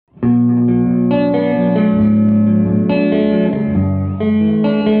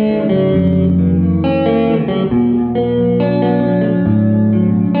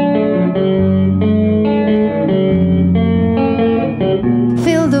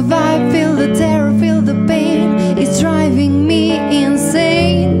vibe, feel the terror, feel the pain. It's driving me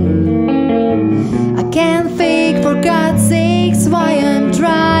insane. I can't fake, for God's sakes, why I'm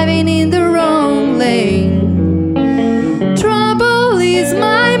driving in the wrong lane. Trouble is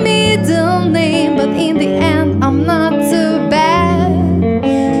my middle name, but in the end I'm not too bad.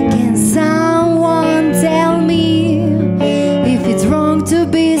 Can someone tell me if it's wrong to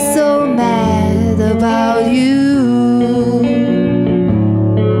be so mad about you?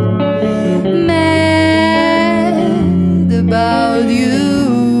 Mad about you.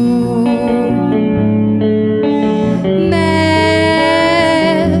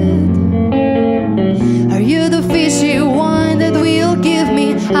 Mad. Are you the fishy one that will give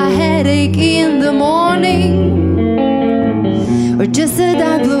me a headache in the morning? Or just a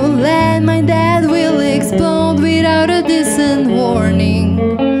dark blue landmine that will explode without a decent